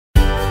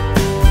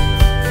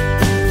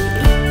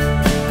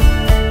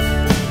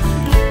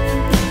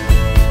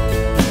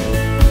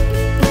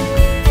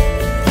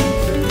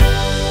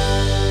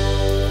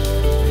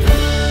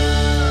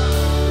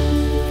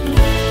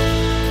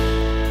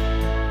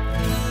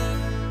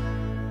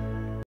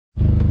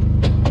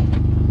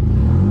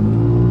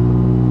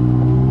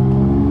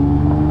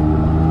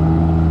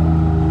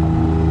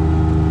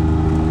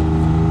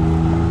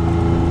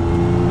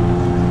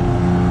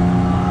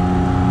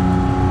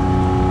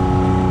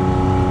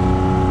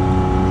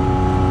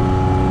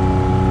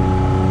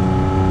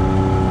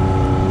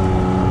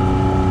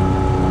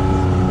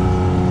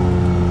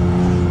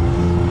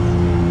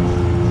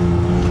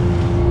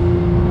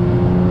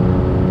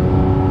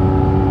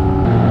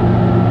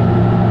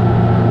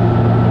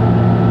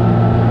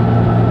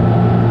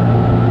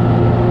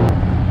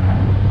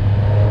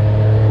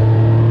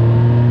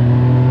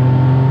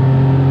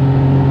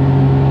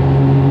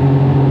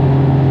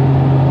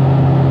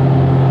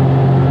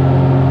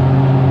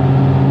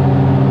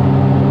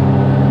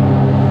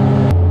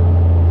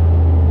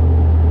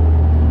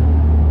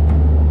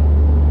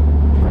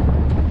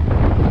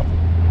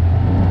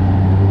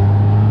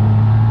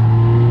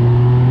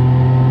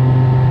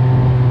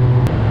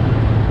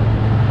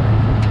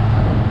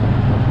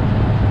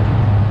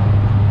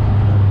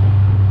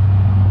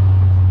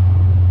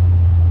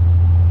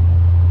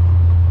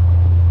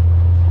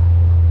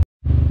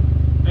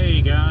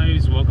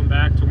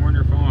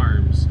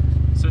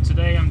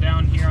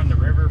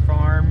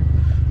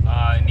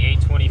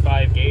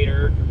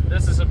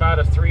about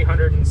a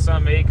 300 and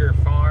some acre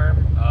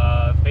farm.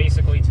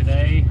 Basically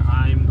today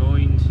I'm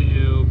going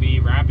to be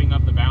wrapping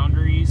up the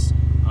boundaries.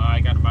 I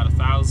got about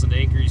 1,000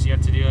 acres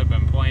yet to do. I've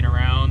been playing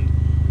around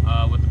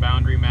with the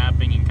boundary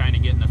mapping and kind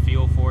of getting a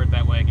feel for it.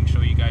 That way I can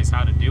show you guys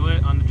how to do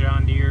it on the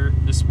John Deere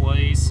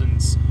display,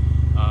 since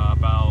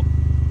about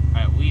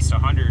at least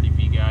 100 of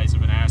you guys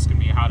have been asking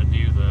me how to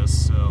do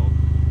this. So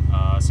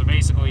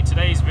basically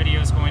today's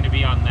video is going to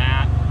be on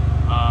that.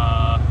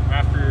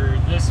 After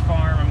this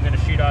farm, I'm going to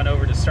shoot on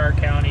over to Stark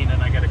County, and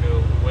then I got to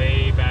go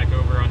way back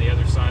over on the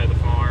other side of the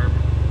farm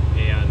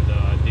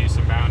and do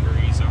some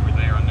boundaries over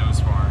there on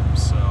those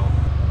farms. So.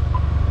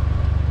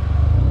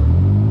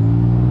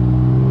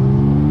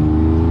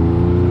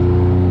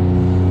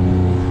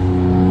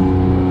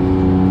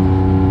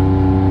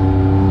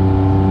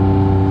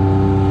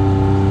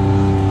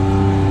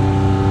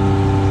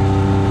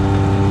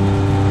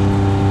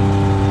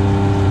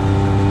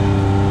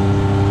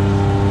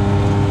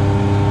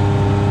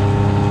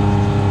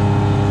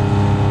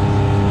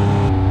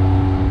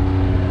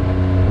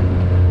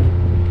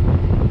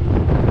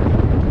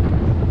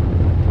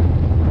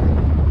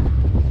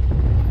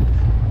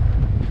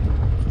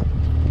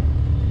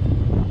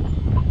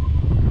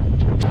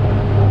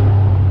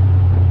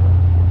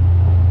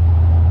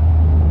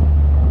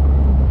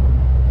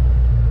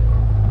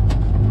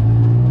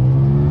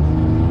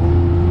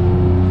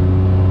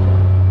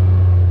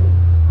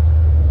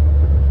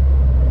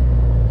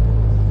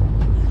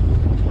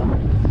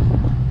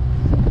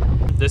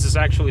 This is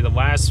actually the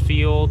last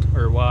field,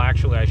 or well,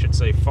 actually I should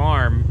say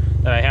farm,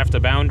 that I have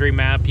to boundary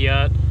map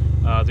yet.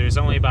 There's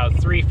only about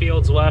 3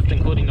 fields left,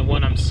 including the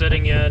one I'm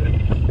sitting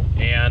in,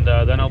 and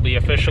then I'll be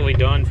officially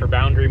done for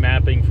boundary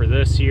mapping for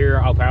this year.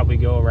 I'll probably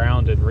go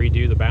around and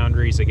redo the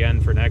boundaries again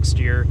for next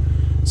year.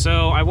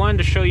 So I wanted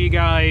to show you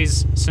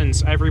guys,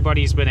 since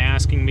everybody's been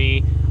asking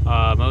me,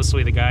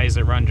 mostly the guys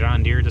that run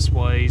John Deere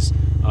displays,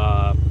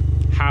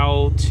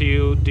 how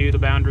to do the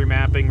boundary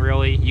mapping.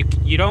 Really,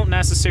 you don't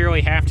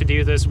necessarily have to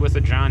do this with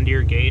a John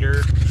Deere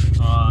Gator.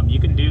 You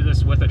can do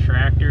this with a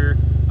tractor.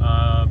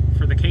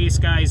 For the case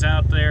guys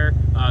out there,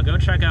 go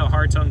check out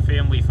Hartung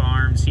Family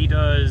Farms. He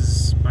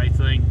does, I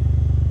think,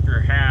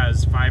 or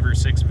has 5 or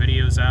 6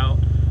 videos out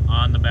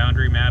on the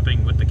boundary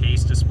mapping with the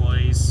case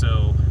displays.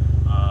 So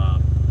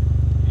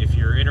if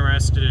you're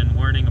interested in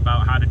learning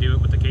about how to do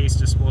it with the case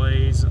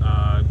displays,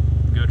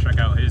 go check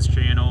out his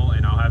channel,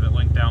 and I'll have it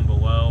linked down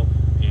below,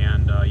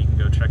 and you can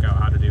go check out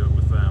how to do it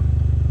with them.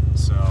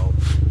 So,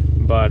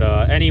 but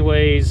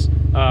anyways,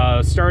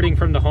 starting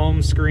from the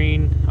home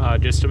screen,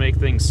 just to make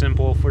things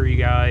simple for you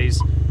guys,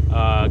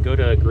 go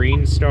to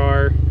Green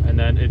Star, and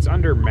then it's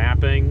under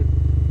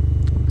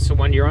mapping. So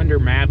when you're under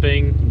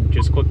mapping,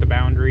 just click the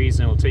boundaries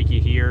and it'll take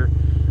you here.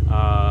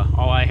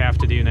 All I have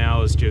to do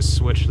now is just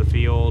switch the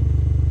field,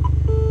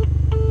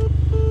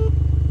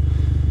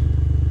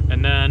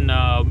 and then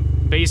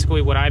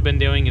basically what I've been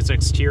doing is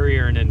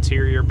exterior and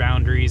interior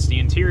boundaries. The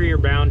interior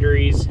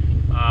boundaries,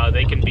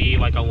 they can be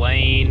like a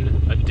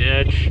lane, a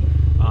ditch.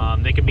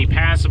 They can be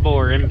passable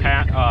or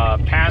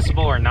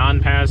passable or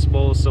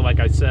non-passable. So like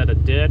I said, a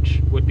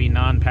ditch would be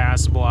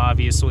non-passable,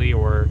 obviously,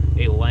 or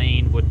a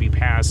lane would be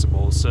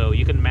passable. So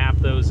you can map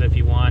those if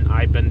you want.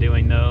 I've been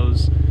doing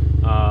those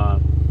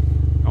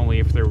only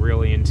if they're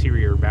really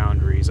interior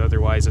boundaries.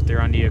 Otherwise, if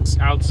they're on the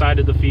outside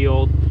of the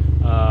field,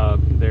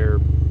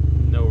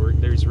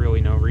 there's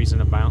really no reason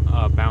to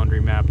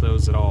boundary map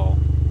those at all.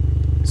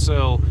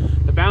 So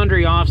the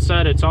boundary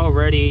offset, it's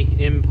already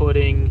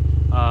inputting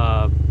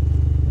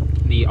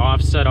the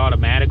offset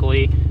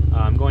automatically.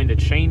 I'm going to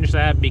change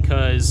that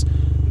because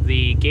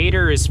the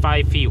Gator is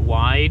 5 feet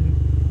wide.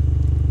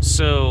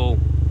 So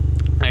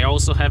I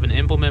also have an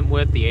implement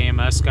width. The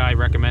AMS guy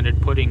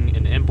recommended putting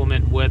an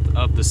implement width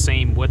of the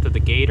same width of the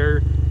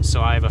Gator.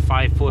 So I have a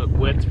 5-foot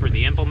width for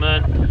the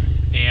implement,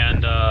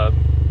 and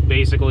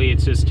basically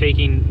it's just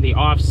taking the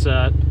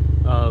offset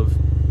of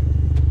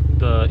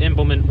the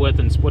implement width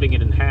and splitting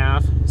it in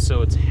half,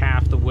 so it's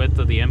half the width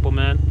of the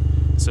implement,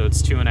 so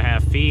it's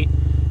 2.5 feet.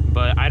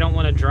 But I don't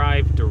want to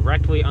drive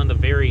directly on the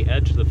very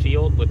edge of the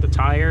field with the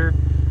tire.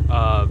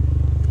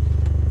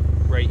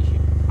 Right,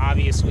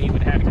 obviously you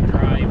would have to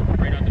drive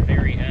right on the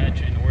very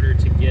edge in order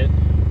to get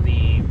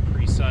the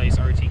precise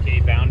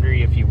RTK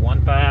boundary if you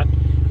want that.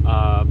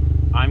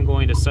 I'm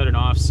going to set an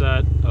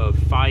offset of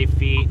 5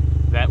 feet.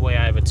 That way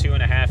I have a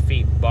 2.5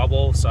 feet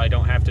bubble, so I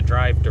don't have to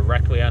drive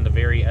directly on the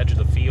very edge of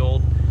the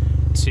field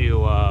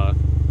to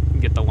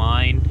get the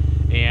line.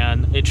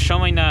 And it's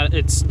showing that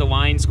the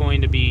line's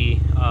going to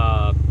be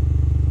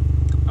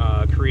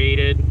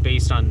created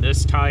based on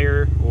this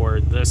tire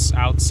or this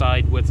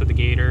outside width of the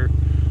Gator.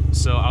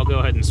 So I'll go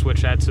ahead and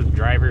switch that to the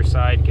driver's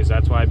side, because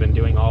that's what I've been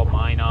doing all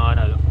mine on,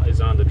 is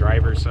on the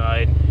driver's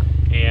side.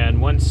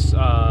 And once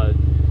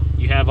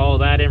you have all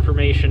that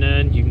information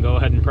in, you can go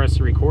ahead and press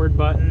the record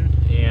button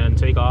and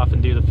take off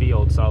and do the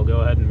field. So I'll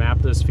go ahead and map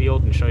this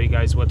field and show you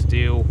guys what to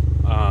do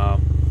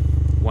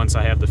once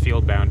I have the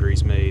field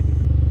boundaries made.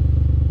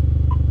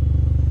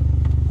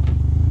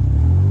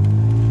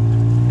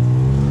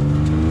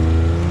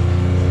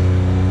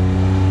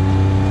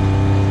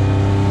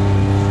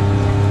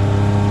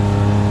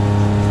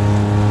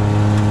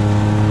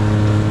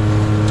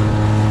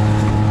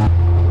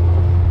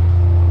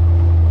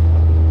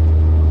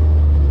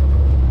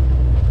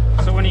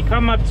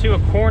 to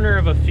a corner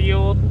of a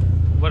field,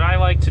 what I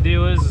like to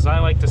do is I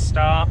like to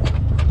stop,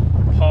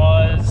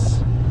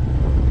 pause,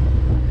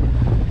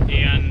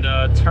 and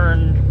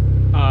turn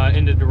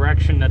in the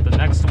direction that the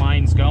next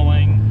line's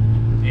going,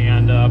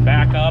 and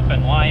back up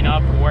and line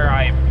up where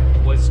I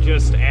was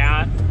just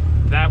at.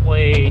 That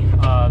way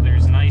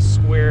there's nice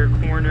square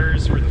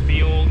corners for the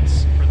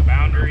fields, for the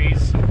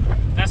boundaries.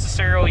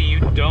 Necessarily you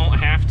don't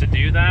have to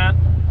do that.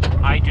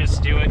 I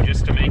just do it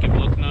just to make it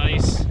look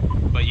nice,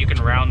 but you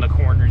can round the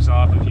corners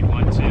off if you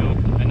want to,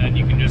 and then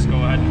you can just go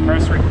ahead and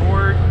press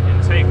record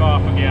and take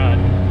off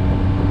again.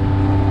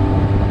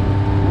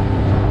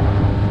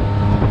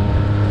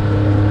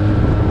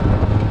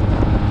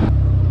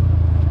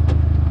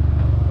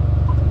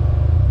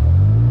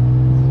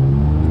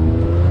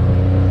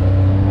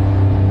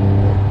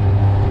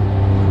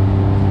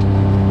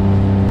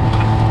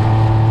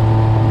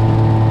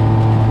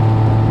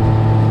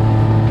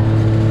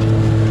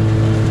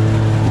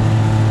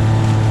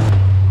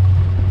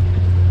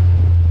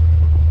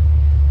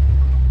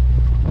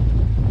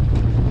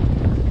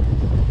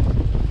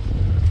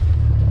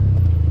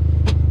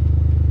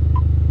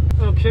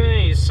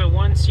 So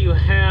once you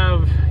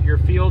have your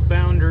field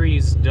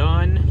boundaries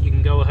done, you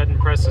can go ahead and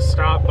press the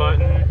stop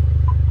button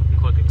and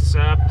click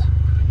accept.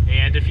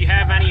 And if you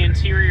have any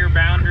interior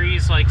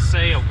boundaries, like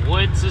say a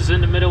woods is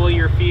in the middle of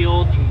your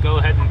field, you can go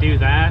ahead and do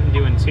that and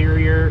do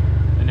interior,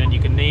 and then you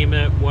can name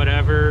it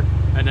whatever,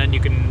 and then you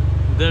can,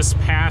 this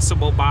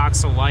passable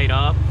box will light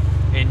up,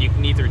 and you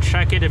can either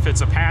check it if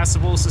it's a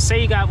passable. So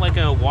say you got like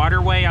a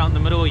waterway out in the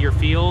middle of your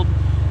field,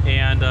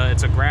 and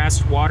it's a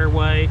grassed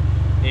waterway,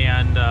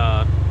 and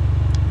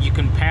you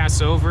can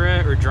pass over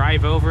it or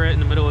drive over it in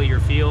the middle of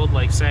your field.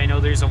 Like say, I know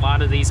there's a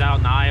lot of these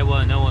out in Iowa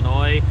and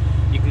Illinois.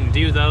 You can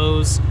do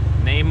those,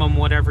 name them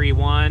whatever you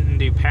want, and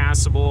do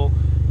passable.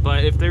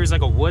 But if there's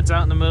like a woods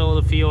out in the middle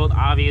of the field,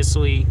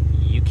 obviously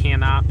you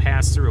cannot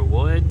pass through a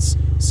woods.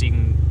 So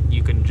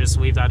you can just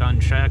leave that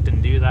unchecked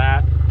and do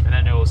that, and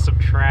then it will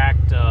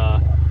subtract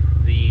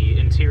the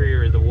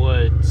interior of the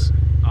woods,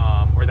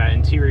 or that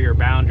interior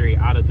boundary,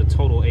 out of the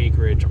total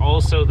acreage.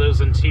 Also,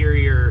 those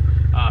interior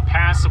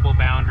passable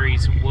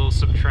boundaries will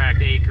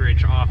subtract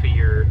acreage off of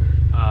your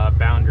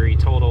boundary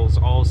totals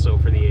also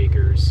for the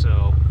acres.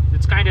 So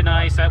it's kind of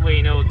nice, that way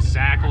you know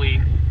exactly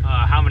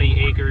how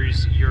many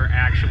acres you're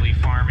actually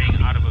farming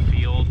out of a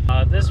field.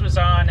 This was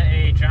on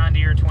a John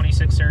Deere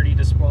 2630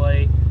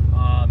 display,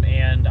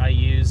 and I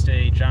used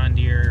a John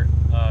Deere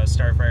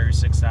Starfire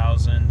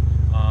 6000.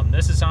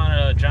 This is on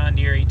a John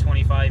Deere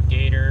 825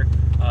 Gator.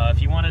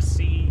 If you want to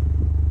see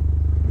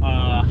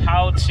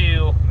how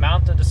to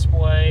mount the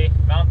display,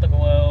 mount the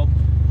globe,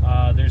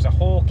 there's a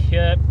whole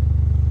kit.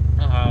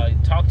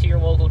 Talk to your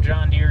local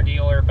John Deere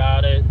dealer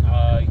about it.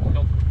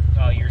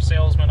 Your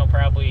salesman will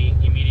probably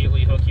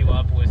immediately hook you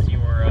up with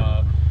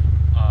your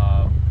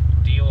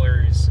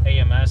dealer's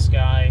AMS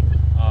guy.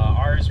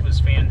 Ours was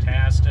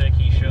fantastic.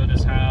 He showed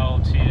us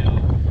how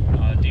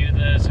to do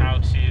this, how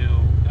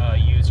to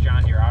use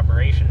John Deere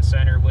Operations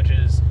Center, which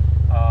is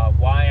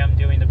why I'm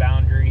doing the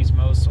boundaries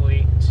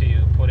mostly,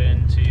 to put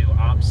into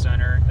Ops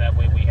Center. That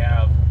way we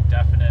have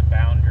definite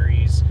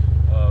boundaries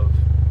of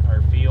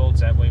our fields.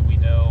 That way we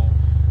know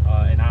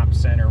in Ops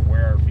Center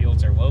where our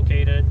fields are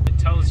located. It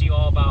tells you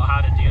all about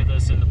how to do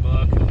this in the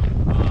book.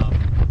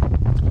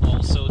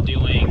 Also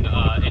doing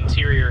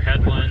interior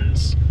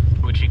headlands,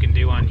 which you can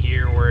do on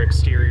here, or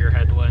exterior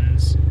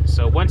headlands.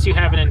 So once you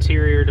have an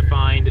interior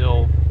defined,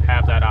 it'll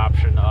have that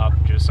option up.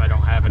 Just I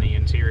don't have any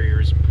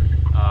interiors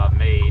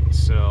made.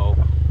 So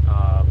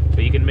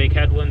but you can make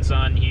headlands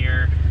on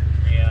here,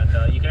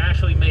 and you can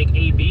actually make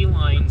AB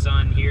lines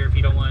on here if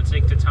you don't want to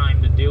take the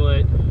time to do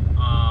it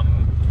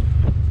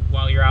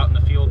while you're out in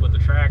the field with the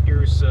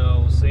tractor.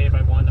 So say if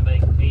I wanted to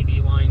make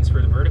AB lines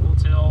for the vertical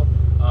till,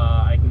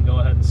 I can go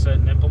ahead and set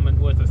an implement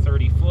width of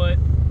 30 foot,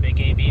 make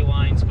AB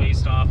lines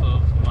based off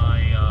of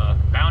my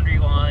boundary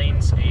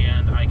lines,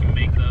 and I can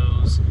make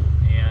those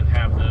and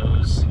have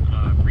those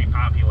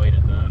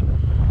pre-populated then.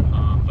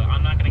 But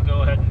I'm not going to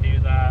go ahead and do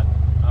that.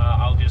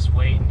 I'll just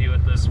wait and do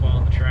it this fall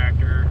in the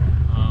tractor,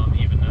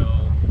 even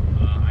though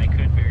I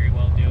could very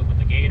well do it with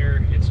the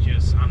Gator. It's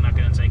just I'm not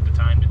going to take the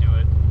time to do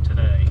it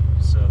today.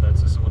 So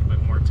that's just a little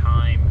bit more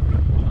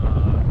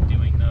time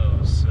doing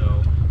those.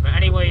 So, but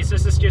anyways,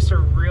 this is just a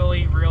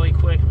really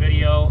quick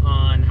video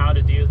on how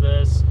to do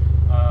this.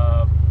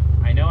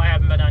 I know I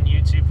haven't been on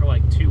YouTube for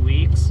like 2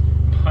 weeks,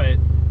 but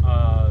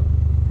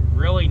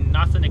really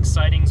nothing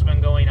exciting's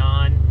been going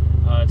on.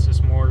 It's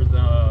just more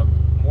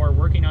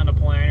working on the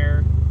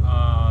planter,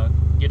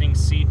 getting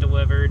seed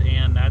delivered,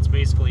 and that's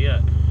basically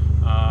it.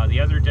 The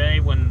other day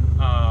when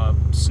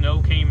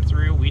snow came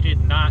through, we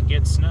did not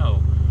get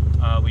snow.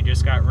 We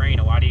just got rain.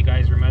 A lot of you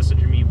guys were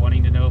messaging me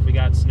wanting to know if we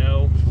got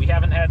snow. We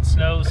haven't had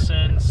snow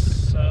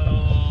since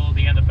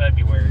the end of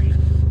February.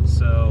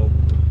 So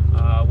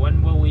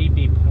when will we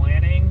be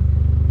planting?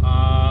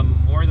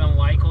 More than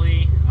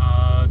likely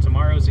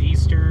tomorrow's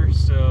Easter,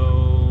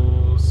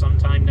 so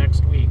sometime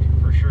next week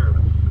for sure.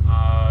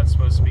 It's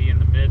supposed to be in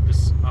the mid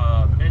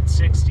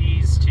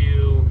 60s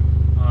to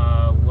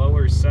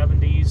lower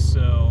 70s,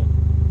 so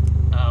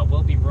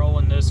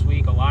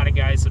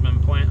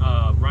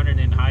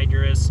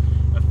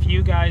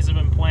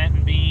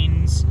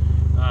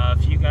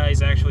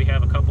guys actually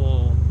have a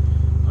couple,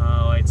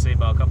 I'd say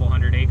about a couple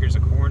hundred acres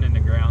of corn in the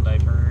ground,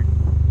 I've heard.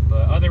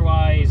 But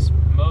otherwise,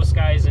 most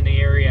guys in the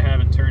area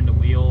haven't turned the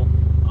wheel,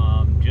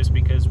 just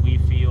because we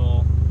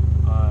feel,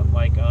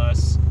 like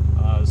us,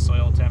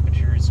 soil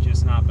temperature's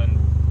just not been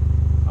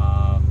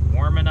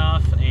warm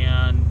enough,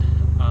 and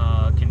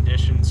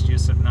conditions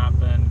just have not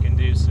been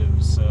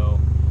conducive. So,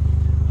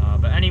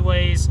 but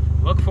anyways,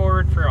 look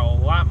forward for a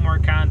lot more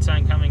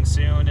content coming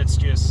soon. It's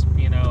just,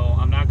 you know,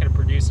 I'm not going to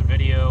produce a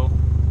video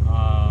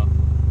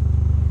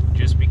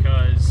just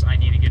because I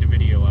need to get a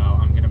video out.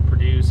 I'm going to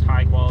produce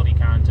high quality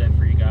content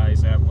for you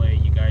guys. That way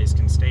you guys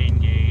can stay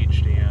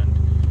engaged and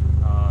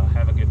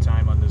have a good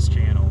time on this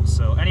channel.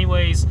 So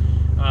anyways,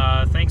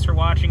 thanks for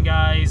watching,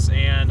 guys,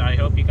 and I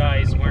hope you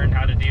guys learned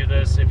how to do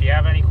this. If you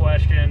have any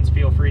questions,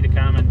 feel free to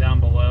comment down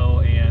below,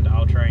 and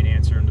I'll try and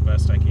answer them the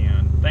best I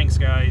can. Thanks,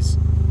 guys.